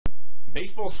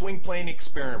Baseball swing playing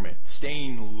experiment,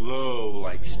 staying low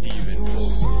like Stephen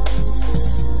Vogt.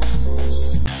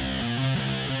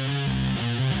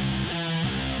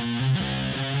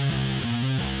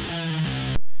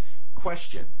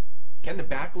 Question: can the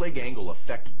back leg angle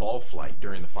affect ball flight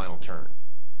during the final turn?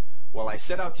 Well, I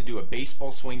set out to do a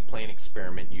baseball swing playing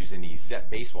experiment using the Zepp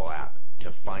baseball app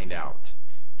to find out.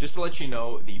 Just to let you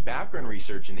know, the background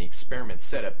research in the experiment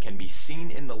setup can be seen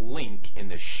in the link in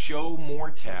the Show More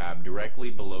tab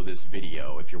directly below this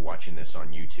video if you're watching this on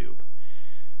YouTube.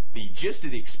 The gist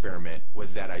of the experiment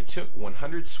was that I took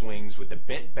 100 swings with the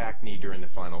bent back knee during the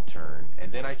final turn,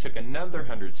 and then I took another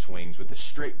 100 swings with the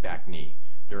straight back knee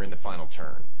during the final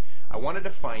turn. I wanted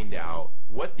to find out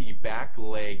what the back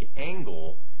leg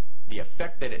angle, the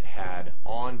effect that it had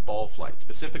on ball flight,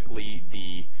 specifically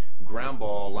the ground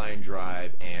ball, line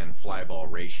drive, and fly ball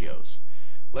ratios.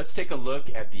 Let's take a look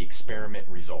at the experiment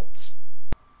results.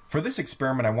 For this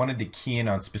experiment, I wanted to key in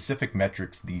on specific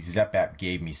metrics the Zepp app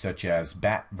gave me, such as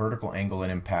bat vertical angle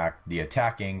and impact, the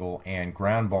attack angle, and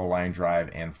ground ball, line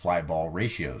drive, and fly ball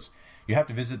ratios. You have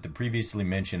to visit the previously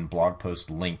mentioned blog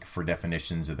post link for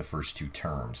definitions of the first two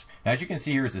terms. Now, as you can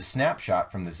see, here is a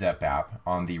snapshot from the Zepp app.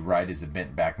 On the right is a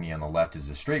bent back knee, on the left is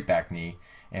a straight back knee.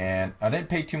 And I didn't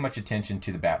pay too much attention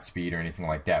to the bat speed or anything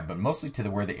like that, but mostly to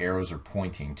where the arrows are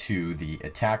pointing to the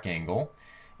attack angle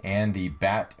and the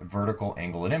bat vertical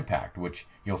angle at impact, which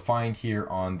you'll find here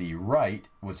on the right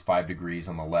was 5 degrees,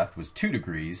 on the left was 2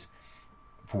 degrees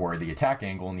for the attack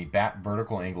angle, and the bat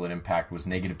vertical angle at impact was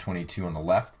 -22 on the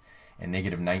left and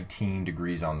 -19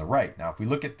 degrees on the right. Now, if we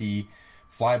look at the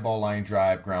fly ball, line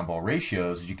drive, ground ball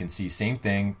ratios, as you can see, same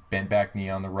thing, bent back knee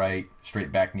on the right, straight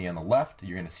back knee on the left.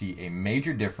 You're going to see a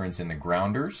major difference in the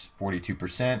grounders,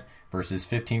 42% versus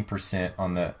 15%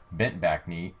 on the bent back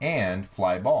knee, and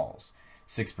fly balls,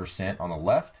 6% on the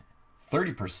left,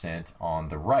 30% on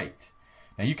the right.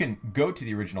 Now, you can go to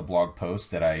the original blog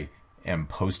post that I am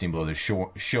posting below the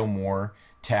Show More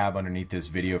tab underneath this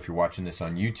video if you're watching this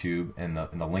on YouTube, and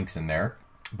the link's in there.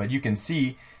 But you can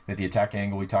see that the attack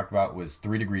angle we talked about was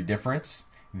 3-degree difference.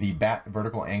 The bat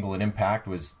vertical angle at impact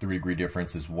was 3-degree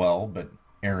difference as well, but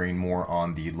erring more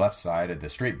on the left side of the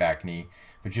straight back knee.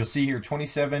 But you'll see here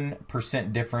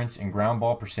 27% difference in ground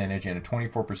ball percentage and a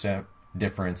 24%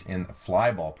 difference in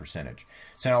fly ball percentage.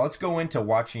 So now let's go into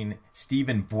watching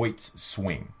Stephen Vogt's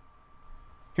swing.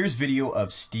 Here's video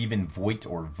of Stephen Vogt,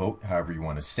 or Vogt, however you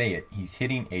want to say it. He's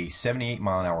hitting a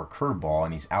 78-mile-an-hour curveball,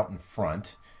 and he's out in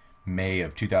front. May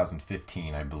of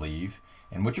 2015, I believe.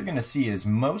 And what you're going to see is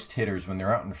most hitters, when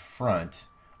they're out in front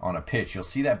on a pitch, you'll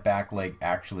see that back leg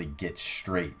actually get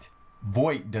straight.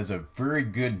 Vogt does a very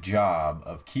good job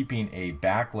of keeping a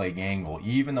back leg angle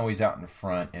even though he's out in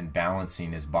front and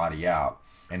balancing his body out.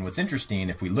 And what's interesting,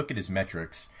 if we look at his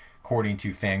metrics, according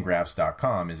to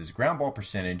Fangraphs.com, is his ground ball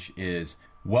percentage is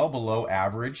well below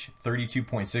average,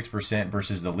 32.6%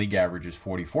 versus the league average is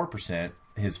 44%.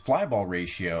 His fly ball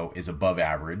ratio is above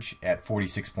average at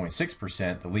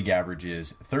 46.6%. The league average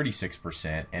is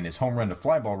 36%, and his home run to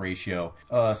fly ball ratio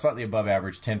slightly above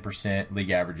average, 10%. League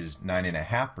average is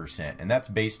 9.5%, and that's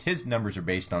based. His numbers are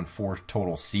based on 4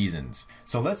 total seasons.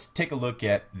 So let's take a look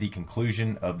at the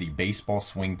conclusion of the baseball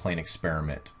swing plane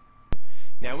experiment.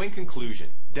 Now, in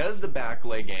conclusion, does the back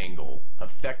leg angle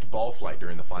affect ball flight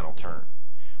during the final turn?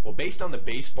 Well, based on the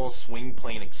baseball swing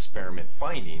plane experiment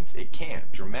findings, it can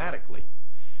dramatically.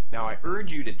 Now, I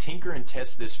urge you to tinker and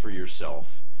test this for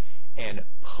yourself and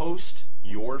post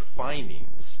your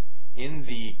findings in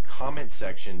the comment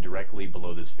section directly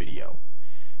below this video.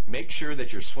 Make sure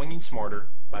that you're swinging smarter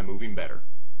by moving better.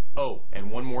 Oh,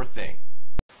 and one more thing.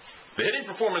 The Hitting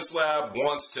Performance Lab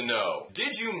wants to know,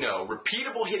 did you know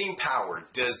repeatable hitting power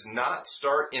does not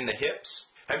start in the hips?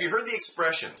 Have you heard the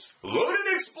expressions, load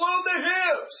and explode the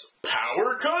hips?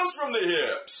 Power comes from the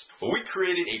hips. Well, we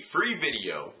created a free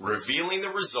video revealing the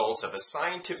results of a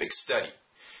scientific study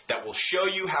that will show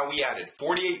you how we added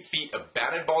 48 feet of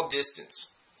batted ball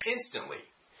distance instantly.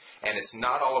 And it's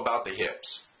not all about the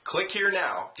hips. Click here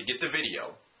now to get the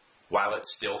video while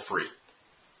it's still free.